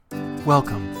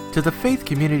Welcome to the Faith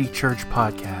Community Church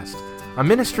Podcast, a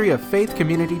ministry of Faith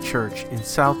Community Church in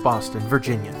South Boston,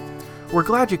 Virginia. We're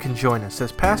glad you can join us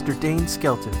as Pastor Dane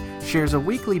Skelton shares a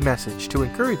weekly message to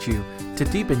encourage you to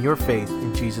deepen your faith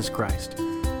in Jesus Christ.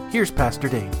 Here's Pastor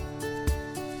Dane.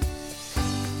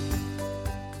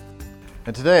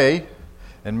 And today,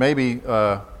 and maybe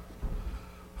for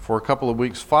a couple of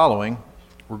weeks following,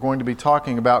 we're going to be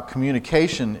talking about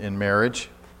communication in marriage.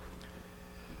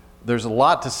 There's a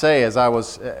lot to say as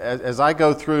I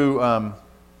go through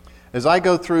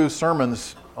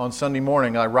sermons on Sunday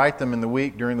morning. I write them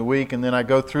during the week, and then I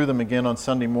go through them again on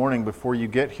Sunday morning before you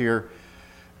get here.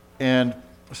 And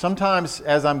sometimes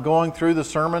as I'm going through the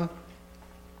sermon,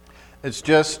 it's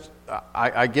just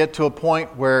I get to a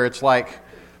point where it's like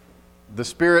the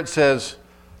Spirit says,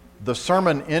 "The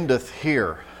sermon endeth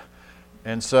here,"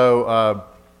 and so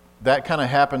that kind of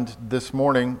happened this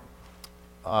morning.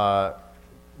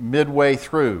 Midway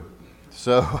through,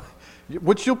 so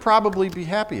which you'll probably be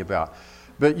happy about.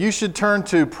 But you should turn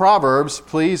to Proverbs,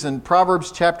 please, in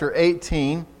Proverbs chapter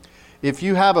 18. If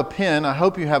you have a pen, I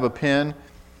hope you have a pen,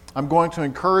 I'm going to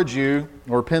encourage you,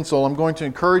 or pencil, I'm going to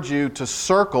encourage you to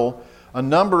circle a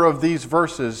number of these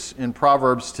verses in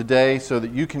Proverbs today so that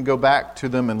you can go back to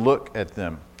them and look at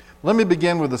them. Let me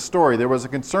begin with a story. There was a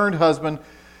concerned husband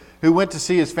who went to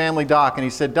see his family doc, and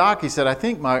he said, "Doc," he said, I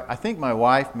think my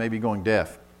wife may be going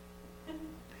deaf."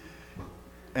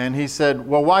 And he said,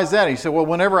 "Well, why is that?" He said, "Well,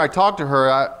 whenever I talk to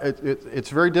her, it's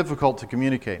very difficult to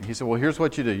communicate." And he said, "Well, here's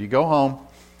what you do. You go home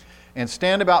and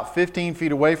stand about 15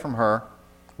 feet away from her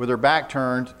with her back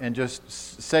turned and just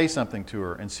say something to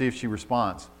her and see if she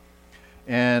responds.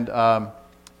 And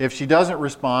if she doesn't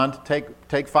respond,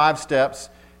 take 5 steps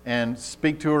and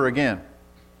speak to her again.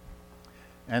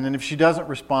 And then if she doesn't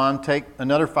respond, take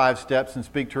another 5 steps and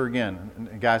speak to her again." And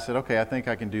the guy said, "Okay, I think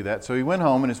I can do that." So he went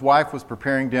home, and his wife was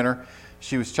preparing dinner.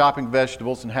 She was chopping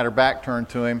vegetables and had her back turned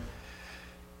to him.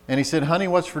 And he said, "Honey,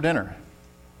 what's for dinner?"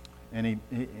 And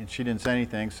she didn't say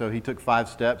anything, so he took 5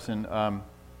 steps and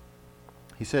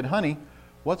he said, "Honey,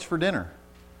 what's for dinner?"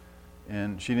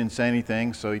 And she didn't say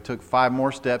anything, so he took 5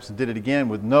 more steps and did it again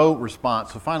with no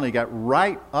response. So finally he got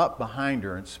right up behind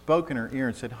her and spoke in her ear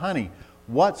and said, "Honey,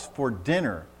 what's for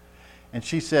dinner?" And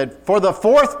she said, "For the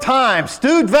 4th time,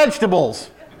 stewed vegetables."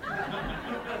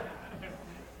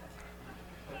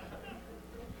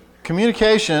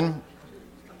 Communication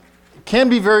can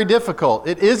be very difficult.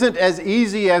 It isn't as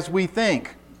easy as we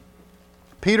think.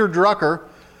 Peter Drucker,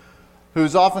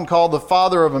 who's often called the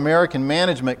father of American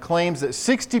management, claims that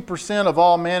 60% of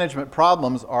all management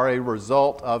problems are a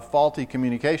result of faulty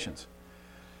communications.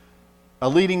 A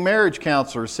leading marriage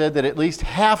counselor said that at least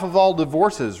half of all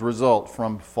divorces result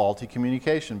from faulty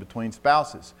communication between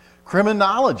spouses.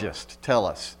 Criminologists tell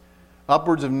us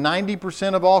upwards of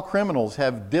 90% of all criminals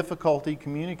have difficulty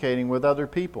communicating with other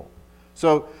people.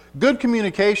 So good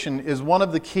communication is one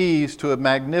of the keys to a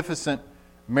magnificent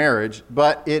marriage,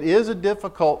 but it is a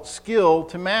difficult skill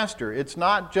to master. It's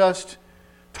not just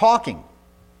talking.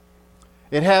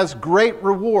 It has great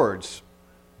rewards.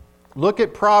 Look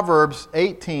at Proverbs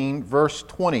 18, verse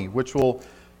 20, which will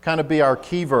kind of be our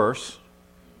key verse.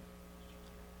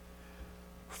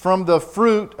 From the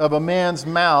fruit of a man's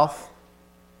mouth,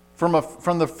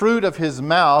 from the fruit of his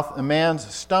mouth, a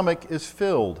man's stomach is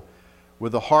filled.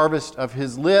 With the harvest of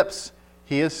his lips,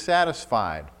 he is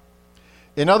satisfied.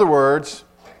 In other words,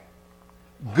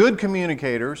 good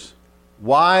communicators,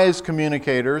 wise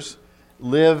communicators,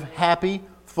 live happy,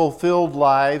 fulfilled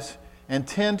lives and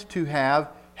tend to have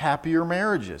happier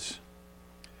marriages.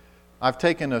 I've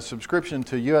taken a subscription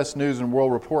to U.S. News and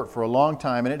World Report for a long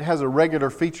time, and it has a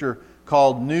regular feature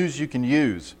called News You Can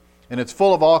Use. And it's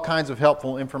full of all kinds of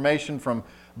helpful information from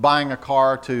buying a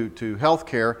car to health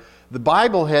care. The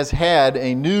Bible has had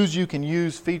a News You Can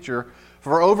Use feature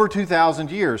for over 2,000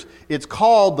 years. It's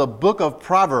called the Book of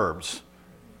Proverbs.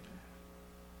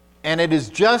 And it is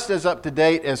just as up to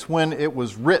date as when it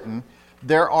was written.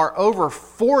 There are over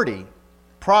 40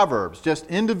 Proverbs, just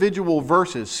individual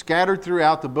verses scattered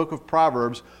throughout the book of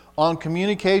Proverbs on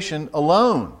communication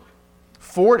alone.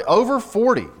 Over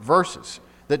 40 verses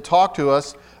that talk to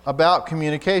us about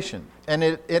communication. And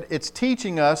it's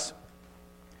teaching us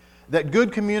that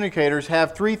good communicators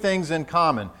have 3 things in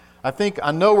common.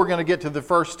 I know we're going to get to the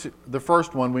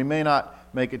first one. We may not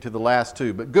make it to the last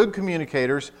 2. But good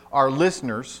communicators are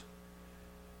listeners.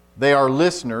 They are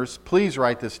listeners. Please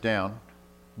write this down.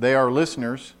 They are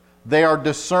listeners. They are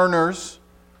discerners.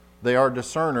 They are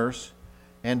discerners.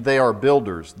 And they are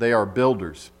builders. They are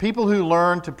builders. People who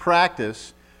learn to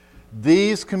practice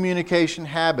these communication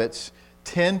habits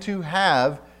tend to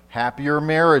have happier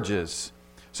marriages.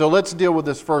 So let's deal with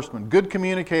this first one. Good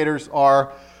communicators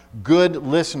are good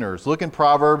listeners. Look in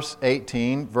Proverbs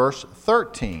 18, verse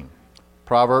 13.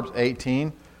 Proverbs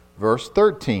 18, verse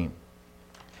 13.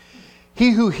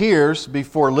 He who hears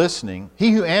before listening,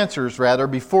 he who answers rather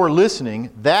before listening,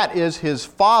 that is his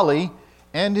folly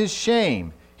and his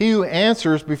shame. He who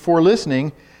answers before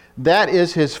listening, that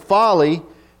is his folly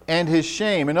and his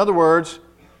shame. In other words,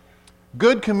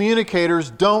 good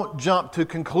communicators don't jump to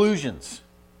conclusions.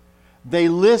 They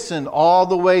listen all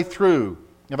the way through.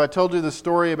 Have I told you the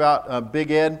story about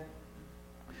Big Ed?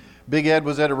 Big Ed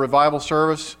was at a revival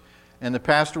service, and the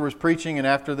pastor was preaching, and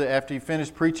after he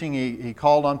finished preaching, he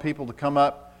called on people to come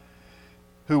up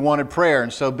who wanted prayer.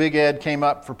 And so Big Ed came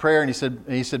up for prayer, and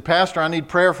he said, Pastor, I need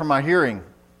prayer for my hearing.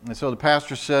 And so the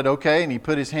pastor said, okay, and he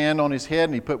put his hand on his head,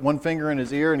 and he put one finger in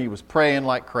his ear, and he was praying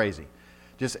like crazy,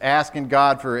 just asking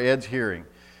God for Ed's hearing.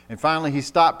 And finally he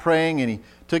stopped praying, and he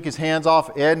took his hands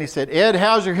off Ed, and he said, Ed,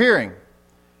 how's your hearing?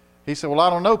 He said, well, I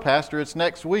don't know, Pastor. It's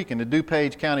next week in the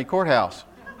DuPage County Courthouse.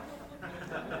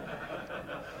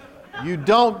 You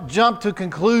don't jump to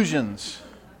conclusions.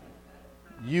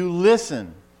 You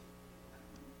listen.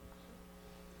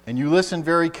 And you listen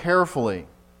very carefully.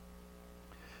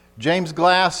 James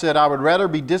Glass said, I would rather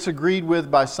be disagreed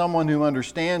with by someone who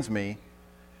understands me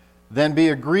than be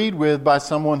agreed with by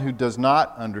someone who does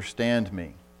not understand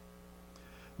me.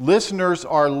 Listeners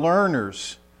are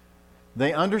learners.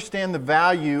 They understand the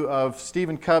value of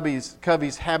Stephen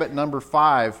Covey's habit number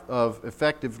 5 of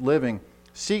effective living.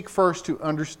 Seek first to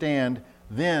understand,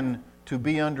 then to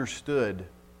be understood.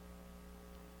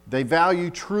 They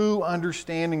value true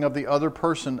understanding of the other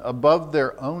person above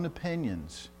their own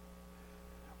opinions.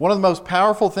 One of the most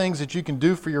powerful things that you can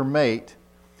do for your mate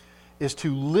is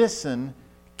to listen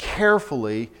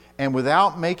carefully and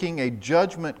without making a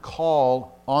judgment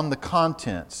call on the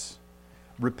contents.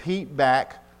 Repeat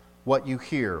back what you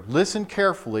hear. Listen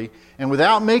carefully, and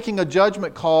without making a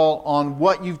judgment call on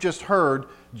what you've just heard,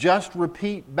 just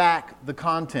repeat back the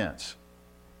contents.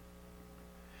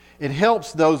 It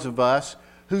helps those of us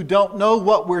who don't know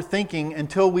what we're thinking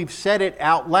until we've said it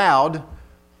out loud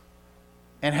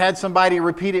and had somebody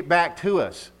repeat it back to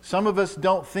us. Some of us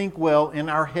don't think well in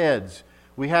our heads.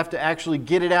 We have to actually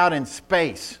get it out in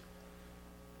space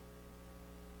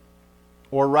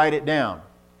or write it down.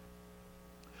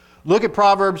 Look at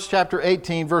Proverbs chapter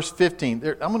 18, verse 15.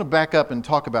 I'm going to back up and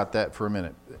talk about that for a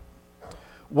minute.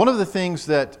 One of the things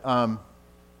that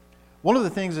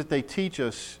they teach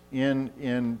us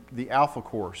in the Alpha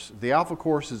course. The Alpha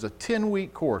course is a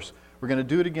 10-week course. We're going to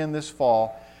do it again this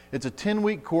fall. It's a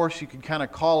 10-week course. You can kind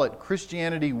of call it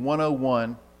Christianity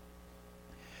 101.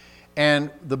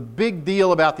 And the big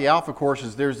deal about the Alpha course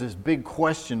is there's this big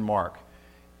question mark.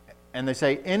 And they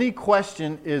say any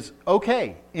question is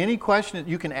okay. Any question,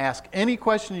 you can ask any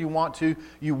question you want to.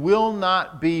 You will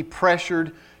not be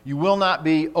pressured. You will not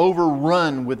be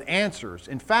overrun with answers.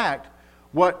 In fact,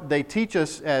 what they teach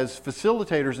us as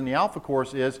facilitators in the Alpha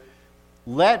course is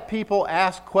let people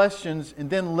ask questions and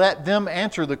then let them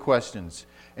answer the questions.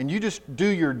 And you just do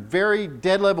your very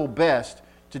dead level best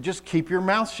to just keep your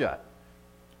mouth shut.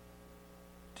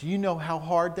 Do you know how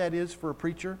hard that is for a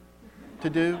preacher to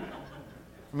do?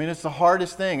 I mean, it's the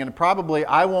hardest thing. And probably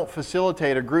I won't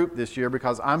facilitate a group this year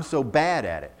because I'm so bad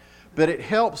at it. But it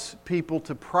helps people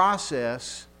to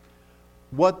process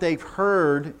what they've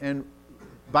heard and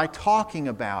by talking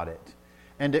about it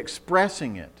and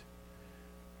expressing it.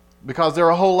 Because there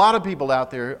are a whole lot of people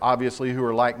out there, obviously, who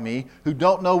are like me, who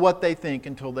don't know what they think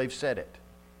until they've said it.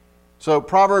 So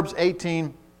Proverbs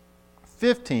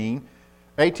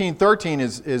 18:13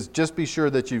 is just be sure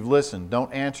that you've listened.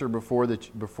 Don't answer before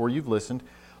you've listened.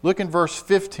 Look in verse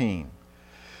 15.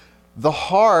 The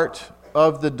heart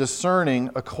of the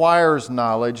discerning acquires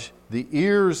knowledge. The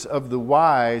ears of the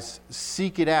wise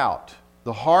seek it out.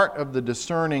 The heart of the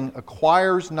discerning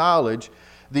acquires knowledge.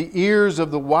 The ears of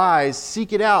the wise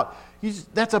seek it out.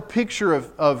 That's a picture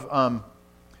of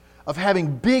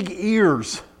having big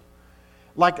ears,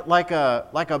 like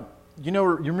a. You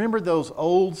remember those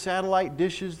old satellite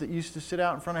dishes that used to sit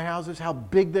out in front of houses? How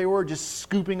big they were, just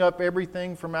scooping up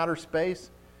everything from outer space.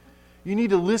 You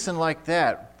need to listen like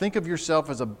that. Think of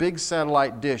yourself as a big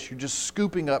satellite dish. You're just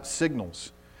scooping up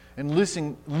signals and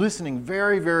listening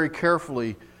very, very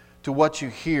carefully to what you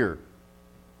hear.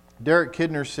 Derek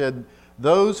Kidner said,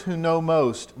 "Those who know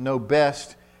most know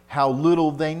best how little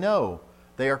they know."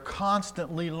 They are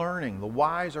constantly learning. The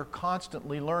wise are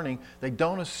constantly learning. They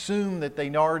don't assume that they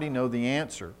already know the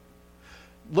answer.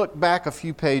 Look back a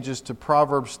few pages to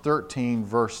Proverbs 13,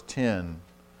 verse 10.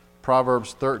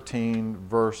 Proverbs 13,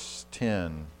 verse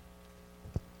 10.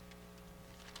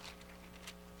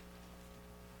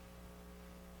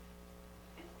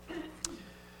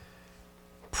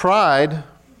 Pride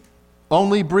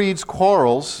only breeds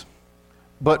quarrels,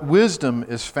 but wisdom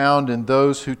is found in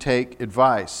those who take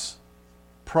advice.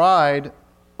 Pride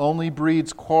only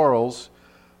breeds quarrels,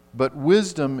 but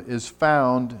wisdom is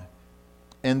found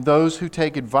in those who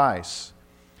take advice.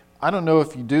 I don't know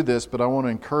if you do this, but I want to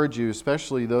encourage you,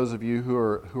 especially those of you who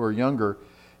are younger,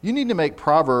 you need to make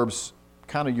Proverbs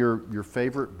kind of your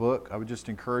favorite book. I would just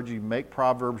encourage you, make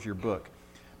Proverbs your book.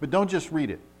 But don't just read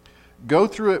it. Go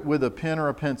through it with a pen or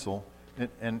a pencil,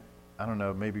 and I don't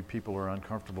know, maybe people are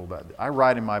uncomfortable about it. I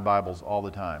write in my Bibles all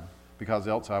the time, because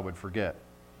else I would forget.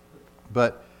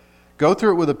 But go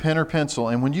through it with a pen or pencil,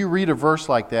 and when you read a verse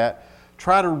like that,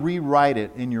 try to rewrite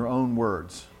it in your own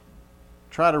words.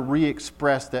 Try to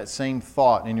re-express that same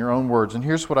thought in your own words. And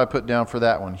here's what I put down for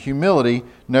that one. Humility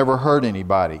never hurt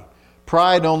anybody.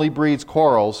 Pride only breeds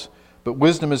quarrels, but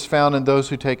wisdom is found in those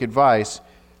who take advice.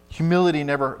 Humility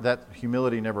never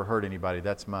hurt anybody.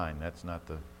 That's mine. That's not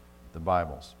the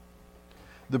Bible's.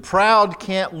 The proud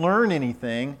can't learn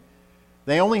anything.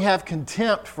 They only have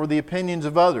contempt for the opinions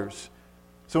of others.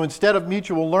 So instead of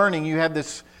mutual learning, you have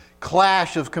this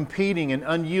clash of competing and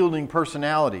unyielding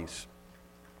personalities.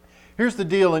 Here's the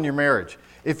deal in your marriage.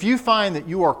 If you find that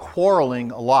you are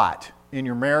quarreling a lot in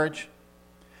your marriage,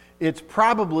 it's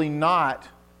probably not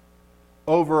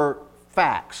over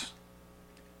facts.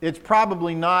 It's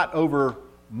probably not over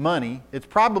money. It's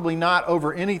probably not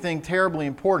over anything terribly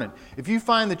important. If you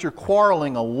find that you're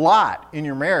quarreling a lot in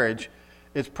your marriage,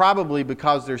 it's probably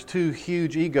because there's two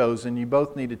huge egos and you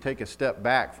both need to take a step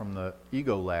back from the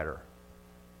ego ladder.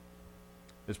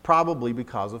 It's probably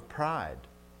because of pride.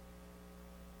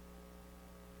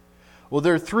 Well,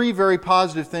 there are three very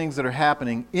positive things that are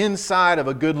happening inside of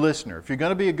a good listener. If you're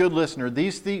going to be a good listener,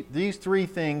 these three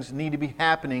things need to be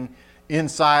happening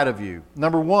inside of you.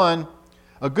 Number one,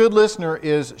 a good listener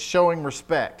is showing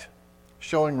respect.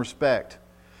 Showing respect.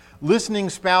 Listening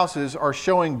spouses are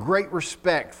showing great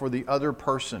respect for the other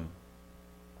person.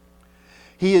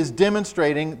 He is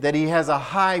demonstrating that he has a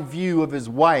high view of his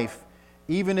wife,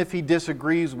 even if he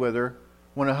disagrees with her,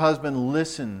 when a husband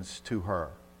listens to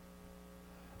her.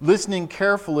 Listening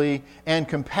carefully and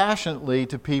compassionately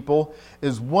to people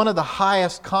is one of the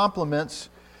highest compliments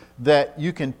that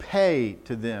you can pay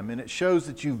to them, and it shows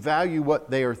that you value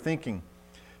what they are thinking.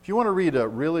 If you want to read a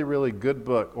really, really good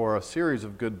book, or a series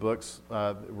of good books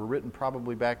that were written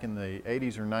probably back in the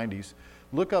 80s or 90s,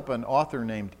 look up an author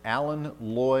named Alan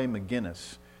Loy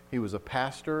McGinnis. He was a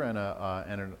pastor and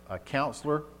a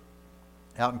counselor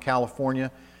out in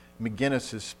California.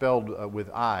 McGinnis is spelled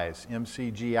with I's,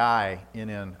 M-C-G-I-N-N-I-S.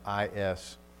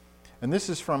 And this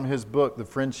is from his book, The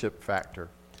Friendship Factor.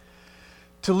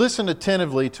 To listen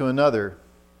attentively to another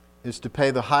is to pay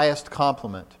the highest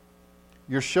compliment.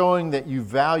 You're showing that you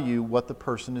value what the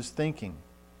person is thinking.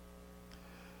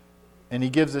 And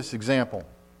he gives this example.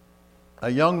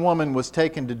 A young woman was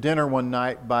taken to dinner one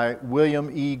night by William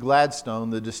E.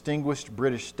 Gladstone, the distinguished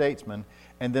British statesman,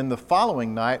 and then the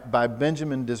following night by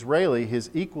Benjamin Disraeli, his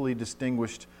equally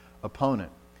distinguished opponent.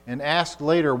 And asked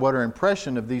later what her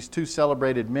impression of these two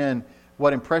celebrated men,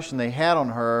 what impression they had on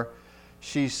her,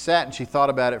 she sat and she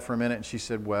thought about it for a minute and she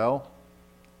said, well,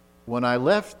 when I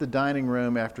left the dining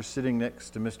room after sitting next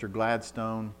to Mr.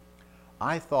 Gladstone,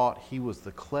 I thought he was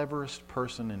the cleverest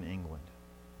person in England.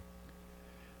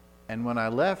 And when I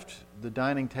left the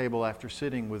dining table after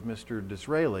sitting with Mr.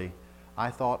 Disraeli,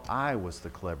 I thought I was the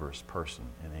cleverest person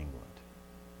in England.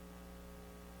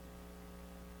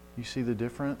 You see the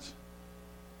difference?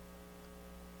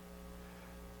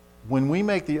 When we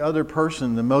make the other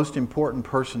person the most important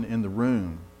person in the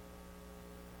room,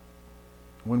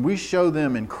 when we show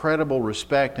them incredible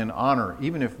respect and honor,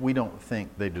 even if we don't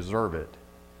think they deserve it,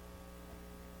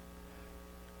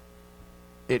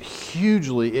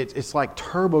 it's like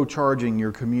turbocharging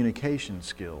your communication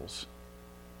skills.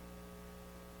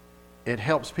 It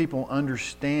helps people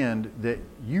understand that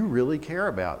you really care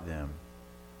about them.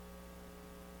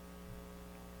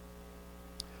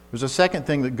 There's a second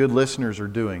thing that good listeners are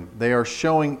doing. They are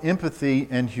showing empathy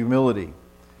and humility.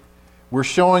 We're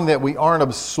showing that we aren't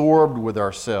absorbed with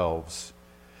ourselves.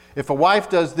 If a wife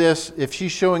does this, if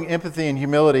she's showing empathy and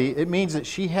humility, it means that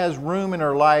she has room in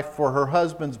her life for her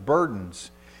husband's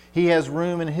burdens. He has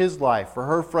room in his life for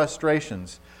her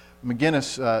frustrations.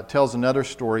 McGinnis tells another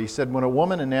story. He said when a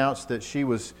woman announced that she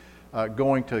was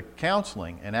going to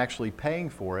counseling and actually paying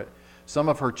for it, some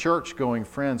of her church-going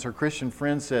friends, her Christian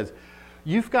friends, said,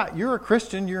 you're a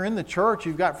Christian, you're in the church,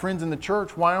 you've got friends in the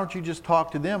church, why don't you just talk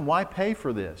to them? Why pay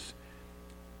for this?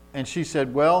 And she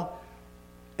said, well,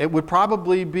 it would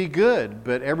probably be good,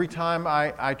 but every time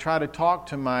I try to talk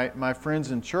to my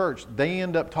friends in church, they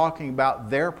end up talking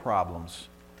about their problems.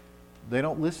 They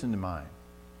don't listen to mine.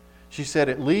 She said,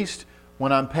 at least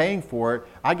when I'm paying for it,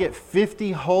 I get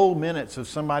 50 whole minutes of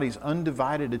somebody's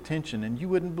undivided attention, and you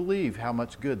wouldn't believe how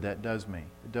much good that does me.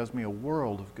 It does me a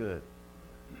world of good.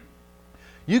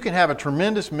 You can have a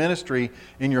tremendous ministry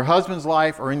in your husband's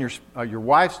life or in your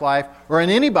wife's life or in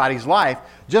anybody's life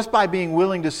just by being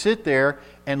willing to sit there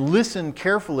and listen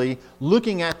carefully,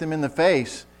 looking at them in the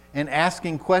face and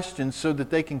asking questions so that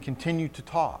they can continue to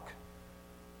talk.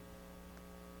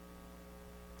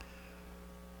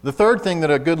 The third thing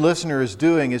that a good listener is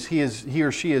doing is he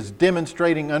or she is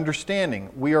demonstrating understanding.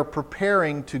 We are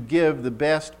preparing to give the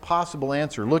best possible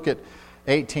answer. Look at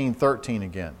 18:13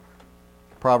 again.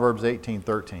 Proverbs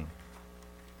 18:13.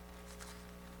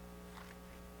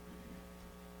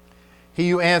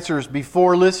 He who answers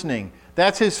before listening,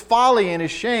 that's his folly and his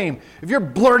shame. If you're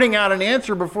blurting out an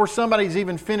answer before somebody's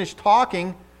even finished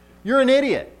talking, you're an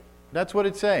idiot. That's what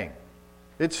it's saying.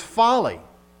 It's folly.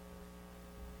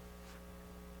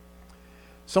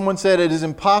 Someone said it is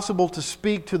impossible to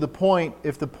speak to the point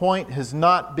if the point has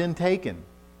not been taken.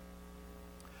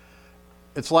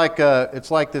 It's like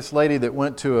this lady that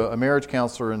went to a marriage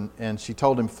counselor and she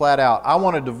told him flat out, I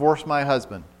want to divorce my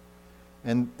husband.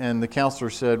 And the counselor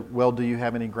said, well, do you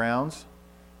have any grounds?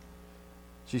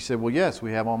 She said, well, yes,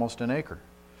 we have almost an acre.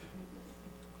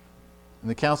 And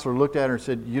the counselor looked at her and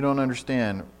said, you don't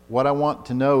understand. What I want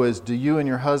to know is, do you and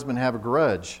your husband have a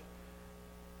grudge?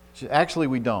 She said, actually,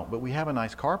 we don't, but we have a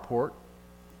nice carport.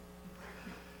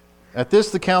 At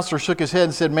this, the counselor shook his head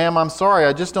and said, ma'am, I'm sorry,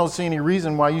 I just don't see any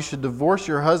reason why you should divorce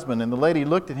your husband. And the lady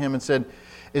looked at him and said,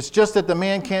 it's just that the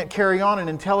man can't carry on an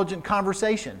intelligent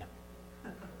conversation.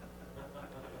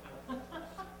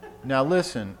 Now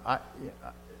listen,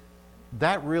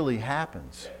 that really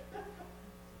happens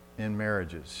in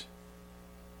marriages.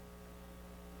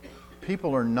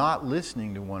 People are not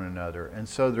listening to one another, and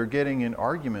so they're getting in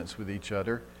arguments with each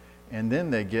other, and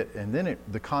then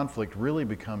the conflict really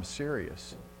becomes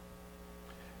serious.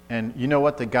 And you know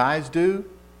what the guys do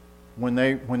when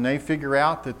they figure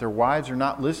out that their wives are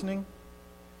not listening?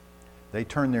 They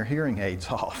turn their hearing aids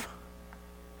off.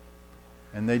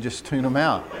 And they just tune them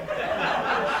out.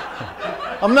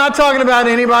 I'm not talking about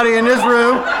anybody in this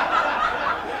room.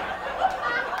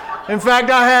 In fact,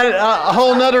 I had a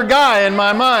whole nother guy in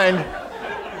my mind.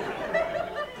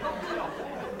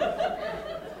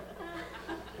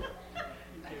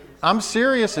 I'm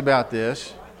serious about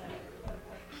this.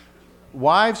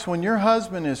 Wives, when your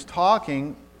husband is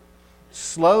talking,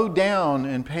 slow down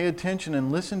and pay attention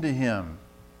and listen to him.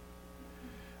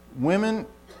 Men,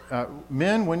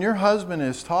 when your husband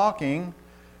is talking,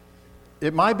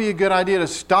 it might be a good idea to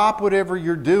stop whatever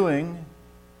you're doing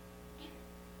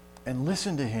and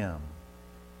listen to him.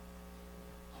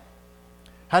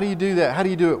 How do you do that? How do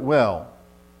you do it well?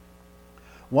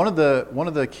 One of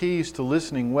the keys to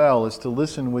listening well is to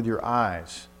listen with your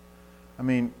eyes. I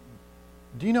mean,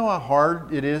 do you know how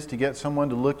hard it is to get someone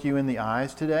to look you in the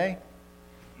eyes today?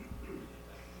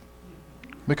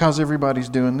 Because everybody's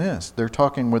doing this. They're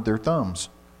talking with their thumbs.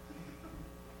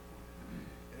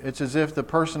 It's as if the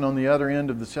person on the other end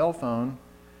of the cell phone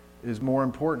is more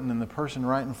important than the person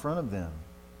right in front of them.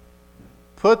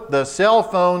 Put the cell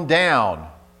phone down.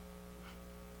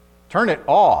 Turn it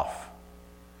off.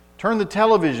 Turn the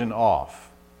television off.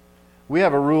 We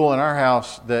have a rule in our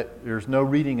house that there's no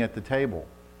reading at the table.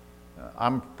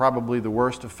 I'm probably the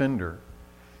worst offender.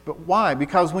 But why?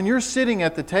 Because when you're sitting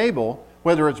at the table,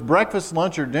 whether it's breakfast,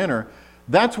 lunch, or dinner,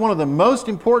 that's one of the most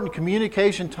important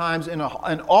communication times in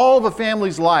all of a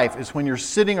family's life is when you're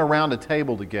sitting around a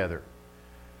table together.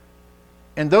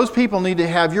 And those people need to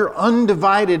have your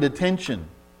undivided attention.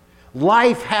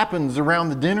 Life happens around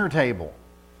the dinner table.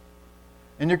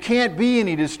 And there can't be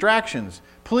any distractions.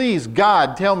 Please,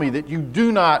 God, tell me that you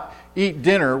do not eat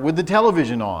dinner with the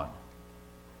television on.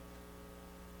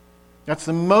 That's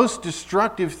the most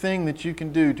destructive thing that you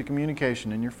can do to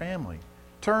communication in your family.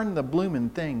 Turn the blooming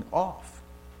thing off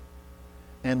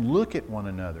and look at one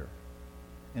another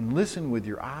and listen with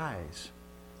your eyes.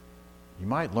 You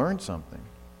might learn something.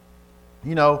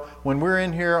 You know, when we're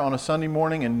in here on a Sunday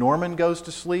morning and Norman goes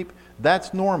to sleep,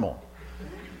 that's normal.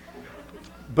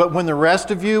 But when the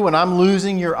rest of you, when I'm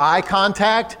losing your eye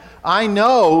contact, I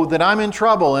know that I'm in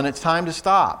trouble and it's time to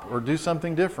stop or do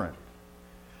something different.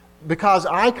 Because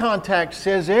eye contact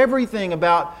says everything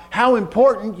about how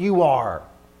important you are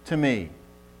to me.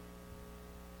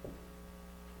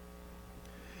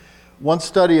 One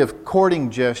study of courting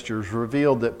gestures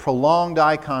revealed that prolonged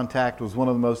eye contact was one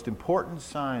of the most important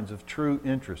signs of true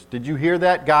interest. Did you hear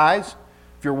that, guys?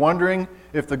 If you're wondering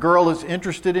if the girl is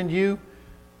interested in you,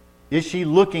 is she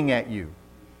looking at you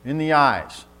in the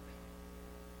eyes?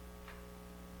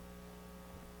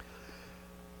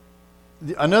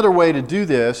 Another way to do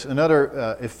this,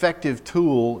 another effective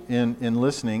tool in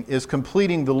listening, is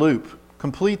completing the loop.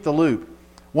 Complete the loop.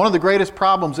 One of the greatest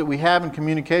problems that we have in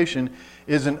communication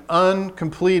is an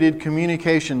uncompleted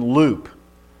communication loop.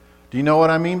 Do you know what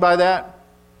I mean by that?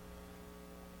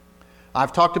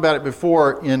 I've talked about it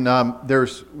before.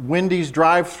 There's Wendy's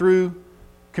drive-through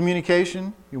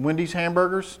communication, Wendy's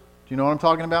hamburgers. Do you know what I'm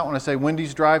talking about when I say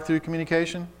Wendy's drive-through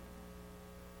communication?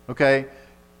 Okay,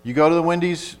 you go to the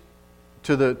Wendy's,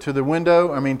 to the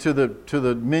window, to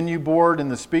the menu board and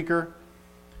the speaker,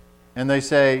 and they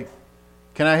say,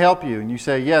 "Can I help you?" And you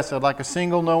say, "Yes, I'd like a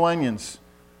single, no onions,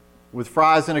 with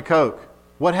fries and a Coke."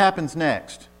 What happens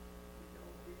next?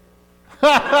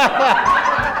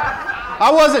 I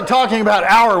wasn't talking about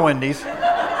our Wendy's.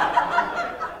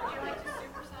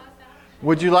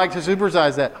 Would you like to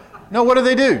supersize that? No, what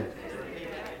do?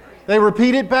 They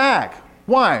repeat it back.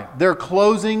 Why? They're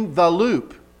closing the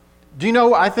loop. Do you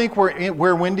know, I think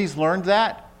where Wendy's learned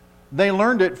that? They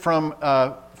learned it from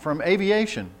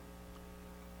aviation.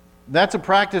 That's a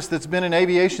practice that's been in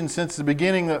aviation since the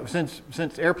beginning,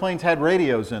 since airplanes had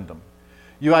radios in them.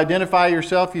 You identify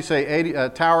yourself, you say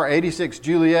Tower 86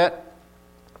 Juliet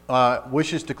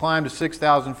wishes to climb to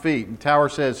 6,000 feet. And Tower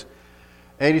says,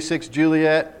 86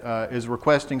 Juliet is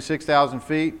requesting 6,000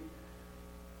 feet.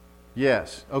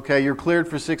 Yes. Okay, you're cleared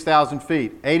for 6,000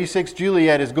 feet. 86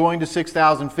 Juliet is going to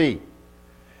 6,000 feet.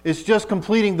 It's just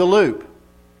completing the loop,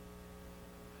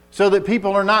 so that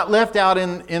people are not left out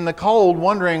in the cold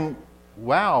wondering,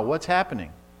 wow, what's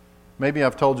happening? Maybe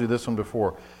I've told you this one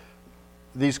before.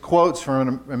 These quotes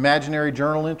from imaginary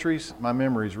journal entries, my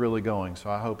memory's really going, so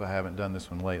I hope I haven't done this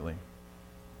one lately.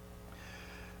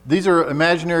 These are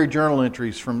imaginary journal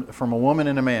entries from a woman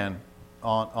and a man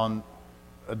on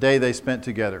a day they spent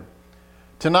together.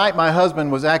 "Tonight my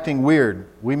husband was acting weird.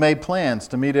 We made plans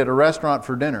to meet at a restaurant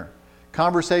for dinner.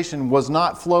 Conversation was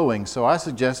not flowing, so I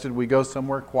suggested we go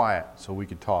somewhere quiet so we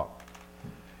could talk.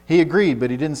 He agreed, but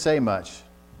he didn't say much.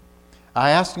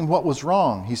 I asked him what was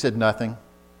wrong. He said nothing."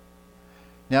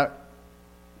 Now,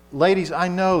 ladies, I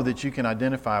know that you can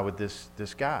identify with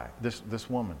this guy, this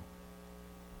woman.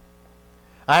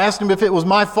 "I asked him if it was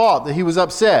my fault that he was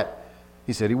upset.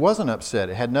 He said he wasn't upset.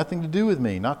 It had nothing to do with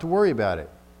me, not to worry about it.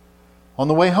 On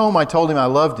the way home, I told him I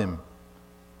loved him.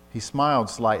 He smiled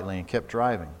slightly and kept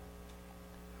driving.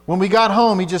 When we got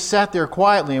home, he just sat there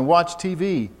quietly and watched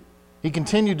TV. He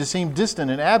continued to seem distant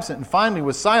and absent, and finally,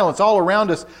 with silence all around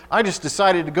us, I just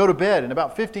decided to go to bed, and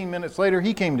about 15 minutes later,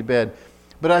 he came to bed.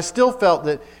 But I still felt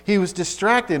that he was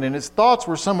distracted and his thoughts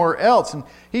were somewhere else, and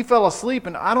he fell asleep,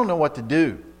 and I don't know what to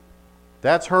do."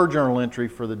 That's her journal entry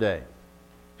for the day.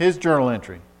 His journal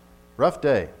entry: "Rough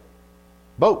day.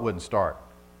 Boat wouldn't start.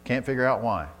 Can't figure out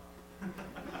why."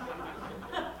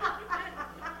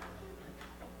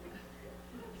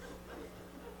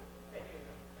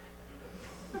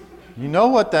 You know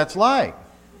what that's like.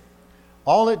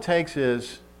 All it takes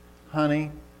is,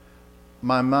 "Honey,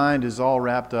 my mind is all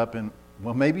wrapped up in..."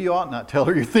 Well, maybe you ought not tell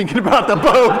her you're thinking about the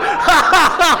boat.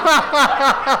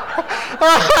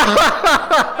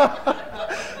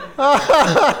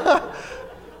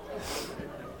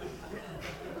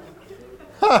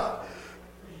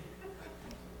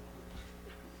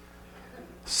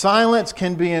 Silence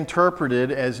can be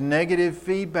interpreted as negative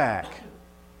feedback.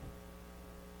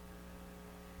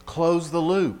 Close the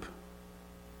loop.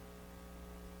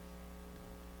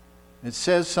 It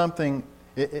says something.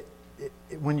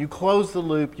 When you close the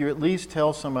loop, you at least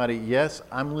tell somebody, "Yes,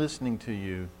 I'm listening to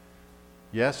you.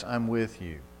 Yes, I'm with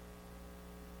you."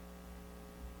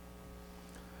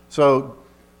 So,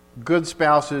 good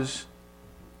spouses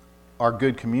are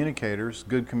good communicators.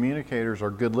 Good communicators are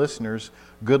good listeners.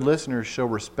 Good listeners show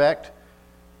respect.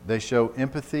 They show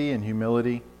empathy and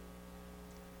humility.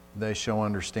 They show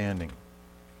understanding.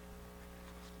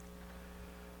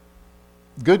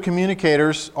 Good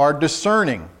communicators are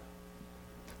discerning.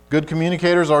 Good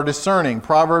communicators are discerning.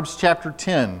 Proverbs chapter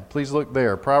 10. Please look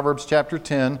there. Proverbs chapter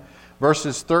 10,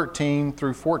 verses 13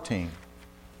 through 14.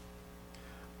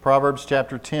 Proverbs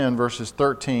chapter 10, verses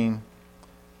 13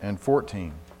 and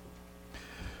 14.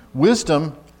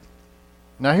 Wisdom.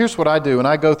 Now here's what I do. And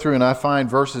I go through and I find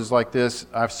verses like this.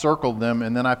 I've circled them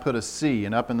and then I put a C.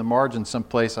 And up in the margin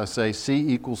someplace I say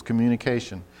C equals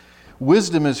communication.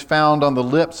 Wisdom is found on the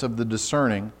lips of the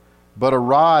discerning, but a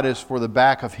rod is for the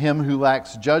back of him who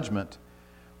lacks judgment.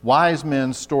 Wise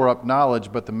men store up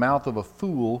knowledge, but the mouth of a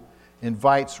fool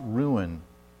invites ruin.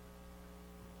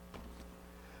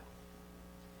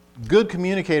 Good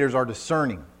communicators are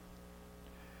discerning.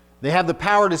 They have the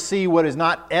power to see what is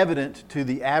not evident to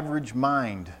the average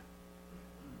mind.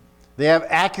 They have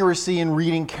accuracy in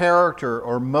reading character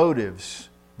or motives.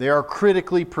 They are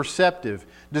critically perceptive.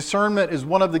 Discernment is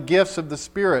one of the gifts of the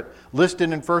Spirit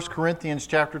listed in 1 Corinthians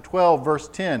chapter 12, verse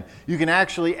 10. You can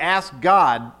actually ask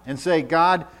God and say,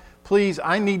 God, please,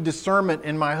 I need discernment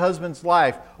in my husband's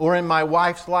life or in my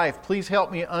wife's life. Please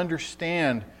help me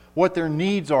understand what their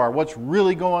needs are, what's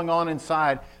really going on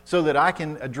inside, so that I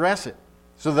can address it,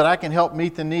 so that I can help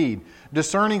meet the need.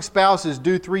 Discerning spouses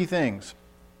do three things.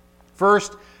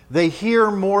 First, they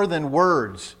hear more than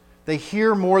words. They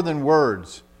hear more than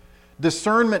words.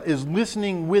 Discernment is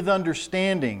listening with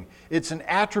understanding. It's an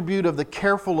attribute of the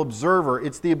careful observer.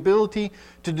 It's the ability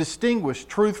to distinguish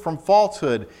truth from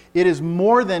falsehood. It is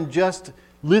more than just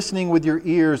listening with your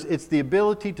ears. It's the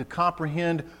ability to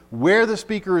comprehend where the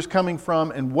speaker is coming from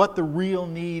and what the real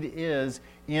need is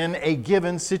in a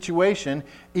given situation,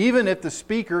 even if the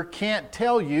speaker can't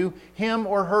tell you him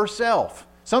or herself.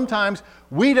 Sometimes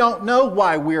we don't know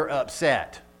why we're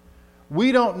upset.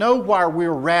 We don't know why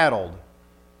we're rattled.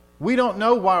 We don't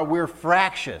know why we're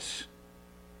fractious.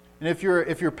 And if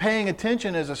you're paying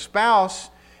attention as a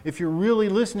spouse, if you're really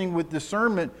listening with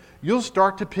discernment, you'll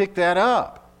start to pick that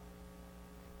up.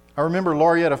 I remember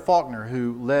Laurietta Faulkner,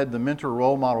 who led the Mentor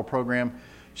Role Model program.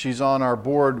 She's on our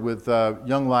board with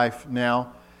Young Life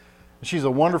now. She's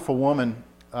a wonderful woman.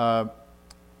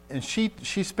 And she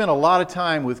spent a lot of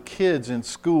time with kids in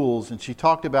schools, and she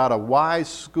talked about a wise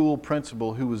school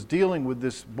principal who was dealing with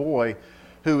this boy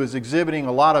who was exhibiting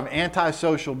a lot of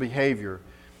antisocial behavior.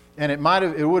 And it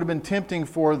would have been tempting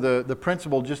for the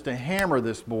principal just to hammer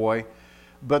this boy,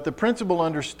 but the principal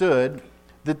understood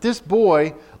that this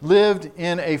boy lived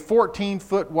in a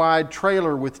 14-foot wide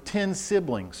trailer with 10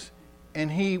 siblings,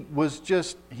 and he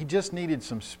just needed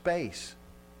some space.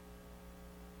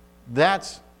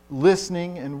 That's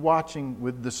listening and watching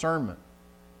with discernment.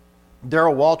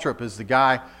 Darrell Waltrip is the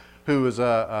guy who is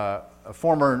a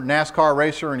former NASCAR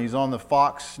racer, and he's on the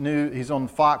Fox News. He's on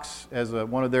Fox as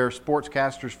one of their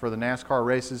sportscasters for the NASCAR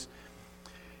races.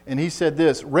 And he said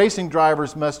this: racing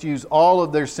drivers must use all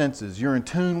of their senses. You're in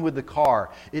tune with the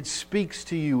car. It speaks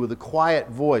to you with a quiet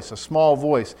voice, a small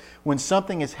voice. When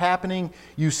something is happening,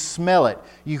 you smell it.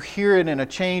 You hear it in a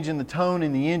change in the tone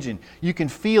in the engine. You can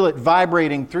feel it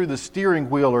vibrating through the steering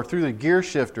wheel or through the gear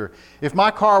shifter. If my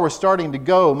car was starting to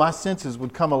go, my senses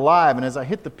would come alive. And as I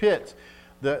hit the pits,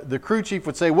 the crew chief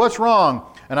would say, "What's wrong?"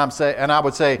 And I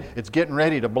would say, "It's getting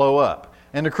ready to blow up."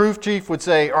 And the crew chief would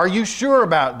say, "Are you sure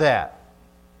about that?"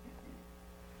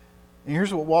 And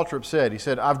here's what Waltrip said. He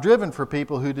said, "I've driven for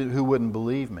people who wouldn't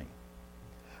believe me.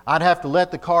 I'd have to let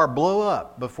the car blow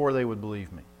up before they would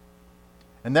believe me.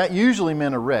 And that usually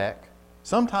meant a wreck.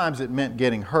 Sometimes it meant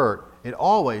getting hurt. It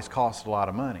always cost a lot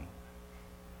of money.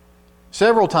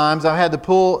 Several times I've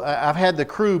had the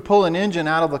crew pull an engine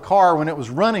out of the car when it was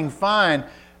running fine,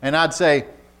 and I'd say,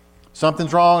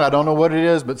 'Something's wrong. I don't know what it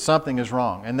is, but something is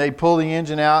wrong.' And they'd pull the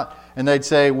engine out, and they'd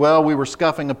say, 'Well, we were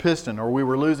scuffing a piston, or we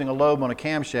were losing a lobe on a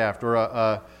camshaft, or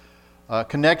a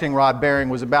connecting rod bearing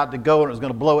was about to go and it was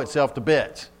going to blow itself to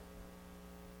bits.'"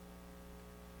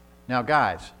 Now,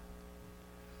 guys,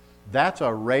 that's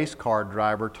a race car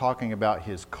driver talking about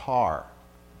his car.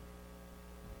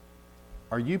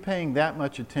 Are you paying that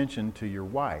much attention to your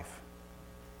wife?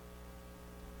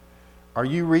 Are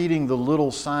you reading the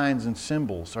little signs and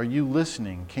symbols? Are you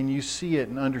listening? Can you see it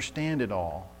and understand it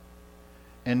all?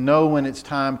 And know when it's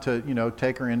time to,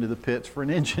 take her into the pits for an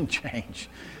engine change.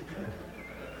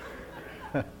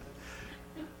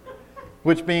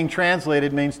 Which, being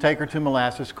translated, means take her to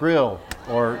Molasses Grill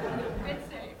or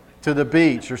to the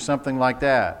beach or something like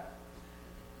that.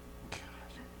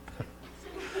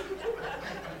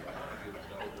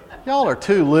 Y'all are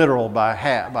too literal by.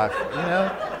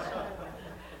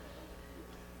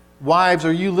 Wives,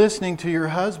 are you listening to your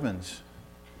husbands?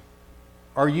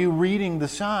 Are you reading the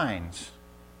signs?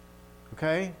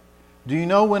 Okay? Do you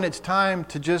know when it's time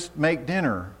to just make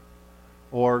dinner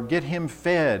or get him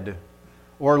fed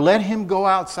or let him go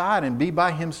outside and be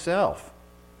by himself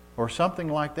or something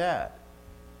like that?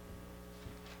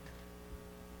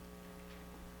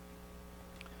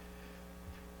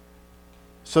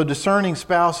 So discerning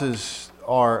spouses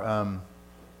are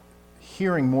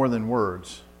hearing more than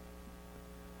words.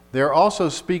 They're also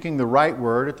speaking the right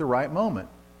word at the right moment.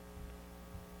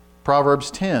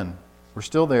 Proverbs 10, we're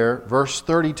still there, verse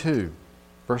 32.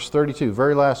 Verse 32,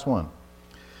 very last one.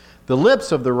 "The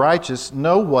lips of the righteous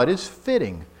know what is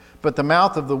fitting, but the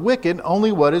mouth of the wicked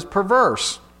only what is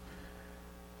perverse."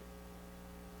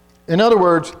 In other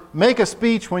words, make a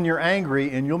speech when you're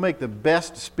angry and you'll make the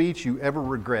best speech you ever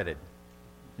regretted.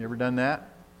 You ever done that?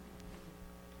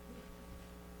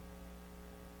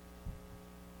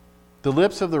 The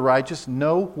lips of the righteous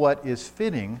know what is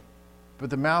fitting, but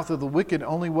the mouth of the wicked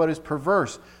only what is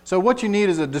perverse. So what you need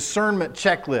is a discernment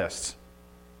checklist.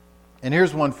 And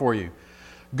here's one for you.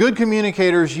 Good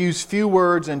communicators use few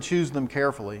words and choose them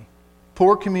carefully.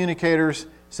 Poor communicators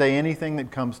say anything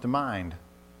that comes to mind.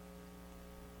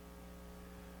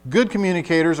 Good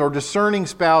communicators are discerning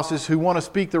spouses who want to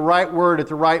speak the right word at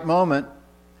the right moment.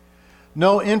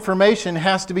 No information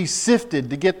has to be sifted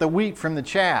to get the wheat from the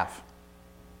chaff.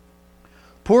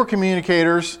 Poor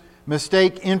communicators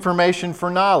mistake information for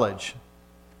knowledge.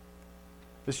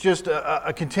 It's just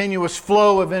a continuous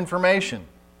flow of information.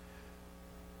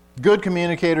 Good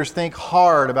communicators think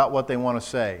hard about what they want to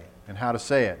say and how to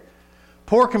say it.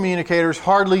 Poor communicators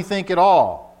hardly think at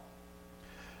all.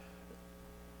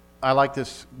 I like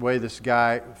this way this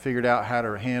guy figured out how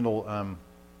to handle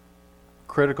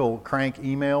critical crank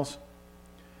emails.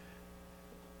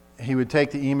 He would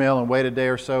take the email and wait a day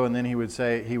or so, and then he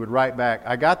would write back,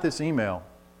 I got this email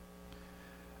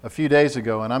a few days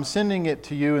ago, and I'm sending it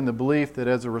to you in the belief that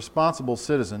as a responsible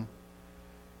citizen,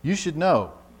 you should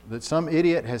know that some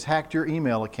idiot has hacked your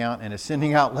email account and is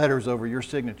sending out letters over your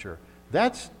signature.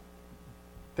 That's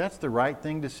the right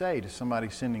thing to say to somebody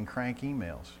sending crank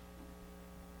emails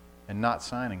and not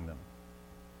signing them.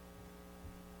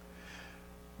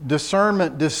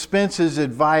 Discernment dispenses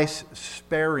advice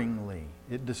sparingly.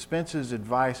 It dispenses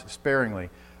advice sparingly.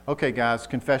 Okay, guys,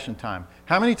 confession time.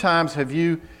 How many times have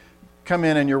you come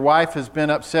in and your wife has been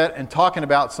upset and talking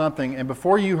about something, and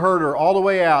before you heard her all the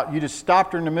way out, you just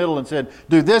stopped her in the middle and said,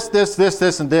 do this, this, this,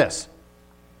 this, and this,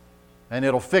 and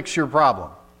it'll fix your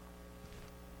problem?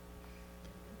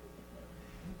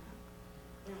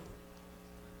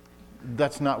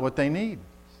 That's not what they need.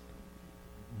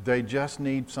 They just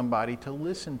need somebody to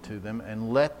listen to them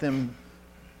and let them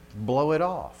blow it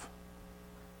off.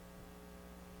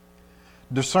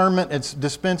 Discernment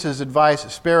dispenses advice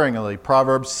sparingly.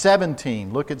 Proverbs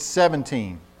 17. Look at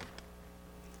 17.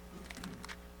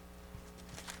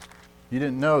 You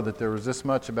didn't know that there was this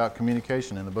much about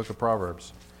communication in the book of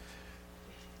Proverbs.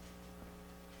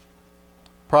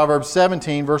 Proverbs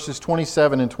 17, verses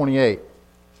 27 and 28.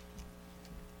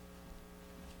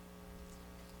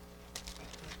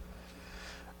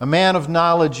 A man of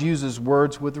knowledge uses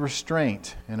words with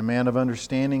restraint, and a man of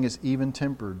understanding is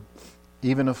even-tempered.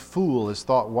 Even a fool is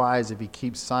thought wise if he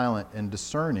keeps silent, and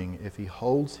discerning if he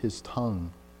holds his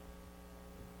tongue.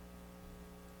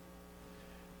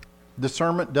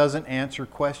 Discernment doesn't answer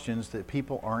questions that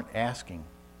people aren't asking.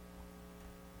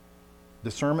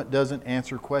 Discernment doesn't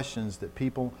answer questions that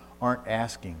people aren't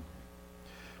asking.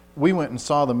 We went and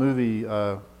saw the movie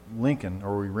Lincoln,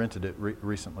 or we rented it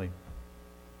recently.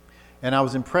 And I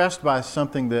was impressed by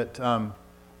something that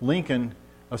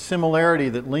a similarity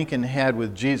that Lincoln had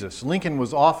with Jesus. Lincoln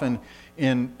was often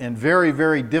in very,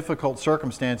 very difficult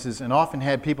circumstances and often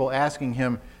had people asking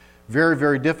him very,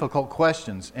 very difficult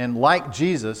questions. And like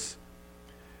Jesus,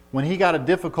 when he got a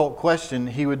difficult question,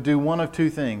 he would do one of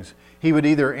two things. He would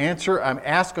either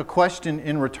ask a question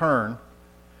in return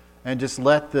and just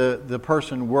let the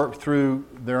person work through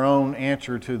their own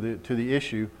answer to the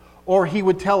issue, or he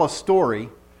would tell a story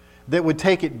that would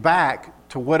take it back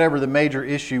to whatever the major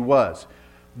issue was.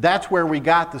 That's where we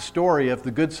got the story of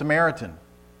the Good Samaritan.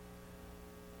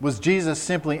 Was Jesus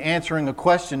simply answering a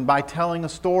question by telling a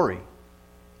story?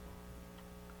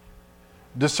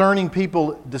 Discerning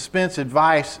people dispense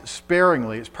advice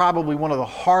sparingly. It's probably one of the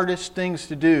hardest things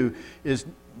to do, is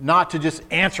not to just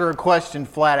answer a question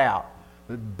flat out,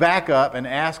 but back up and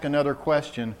ask another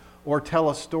question or tell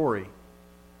a story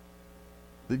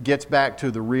that gets back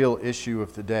to the real issue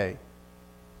of the day.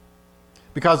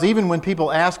 Because even when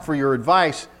people ask for your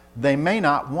advice, they may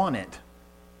not want it.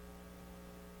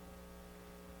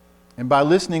 And by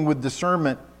listening with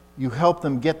discernment, you help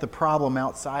them get the problem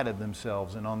outside of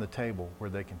themselves and on the table where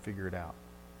they can figure it out.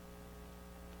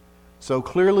 So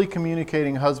clearly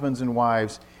communicating husbands and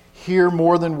wives hear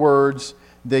more than words.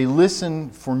 They listen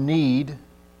for need.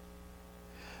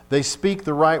 They speak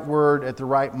the right word at the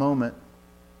right moment.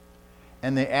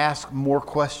 And they ask more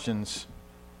questions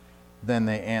than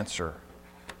they answer.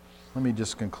 Let me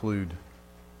just conclude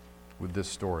with this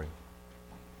story.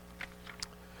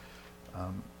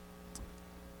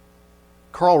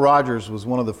 Carl Rogers was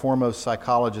one of the foremost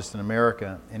psychologists in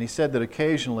America, and he said that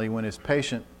occasionally when his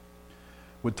patient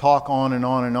would talk on and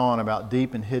on and on about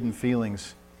deep and hidden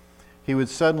feelings, he would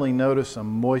suddenly notice a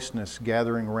moistness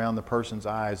gathering around the person's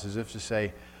eyes, as if to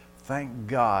say, "Thank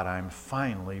God I'm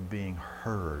finally being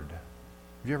heard."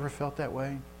 Have you ever felt that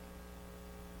way?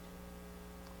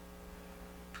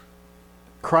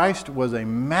 Christ was a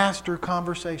master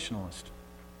conversationalist.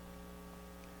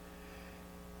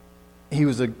 He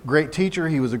was a great teacher,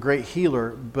 he was a great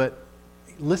healer, but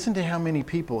listen to how many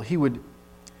people he would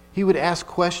ask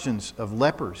questions of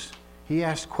lepers. He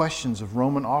asked questions of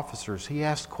Roman officers. He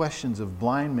asked questions of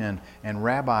blind men and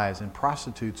rabbis and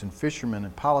prostitutes and fishermen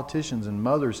and politicians and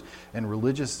mothers and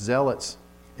religious zealots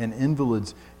and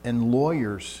invalids and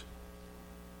lawyers.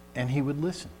 And he would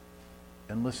listen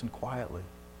and listen quietly.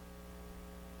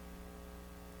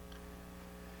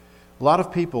 A lot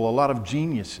of people, a lot of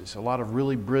geniuses, a lot of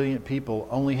really brilliant people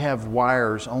only have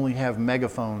wires, only have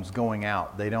megaphones going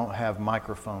out. They don't have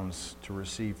microphones to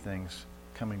receive things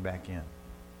coming back in.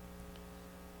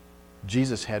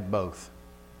 Jesus had both.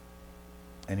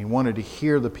 And he wanted to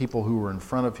hear the people who were in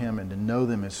front of him and to know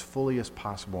them as fully as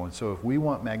possible. And so if we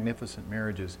want magnificent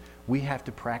marriages, we have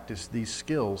to practice these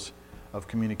skills of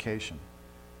communication.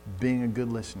 Being a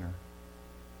good listener.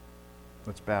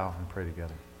 Let's bow and pray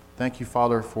together. Thank you,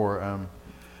 Father, for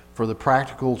the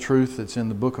practical truth that's in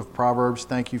the book of Proverbs.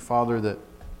 Thank you, Father, that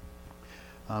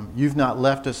you've not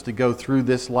left us to go through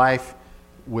this life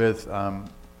with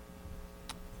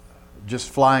just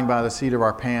flying by the seat of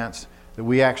our pants, that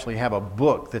we actually have a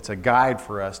book that's a guide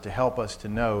for us to help us to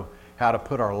know how to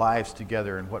put our lives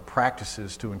together and what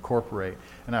practices to incorporate.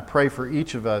 And I pray for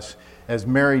each of us as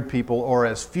married people or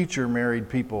as future married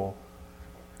people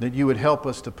that you would help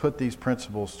us to put these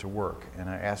principles to work. And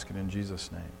I ask it in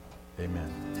Jesus' name.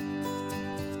 Amen.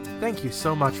 Thank you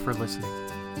so much for listening.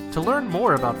 To learn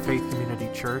more about Faith Community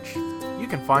Church, you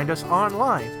can find us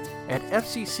online at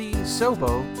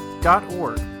fccsobo.org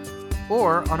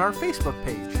or on our Facebook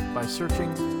page by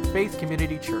searching Faith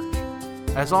Community Church.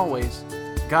 As always,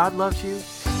 God loves you,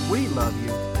 we love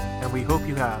you, and we hope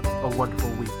you have a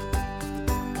wonderful week.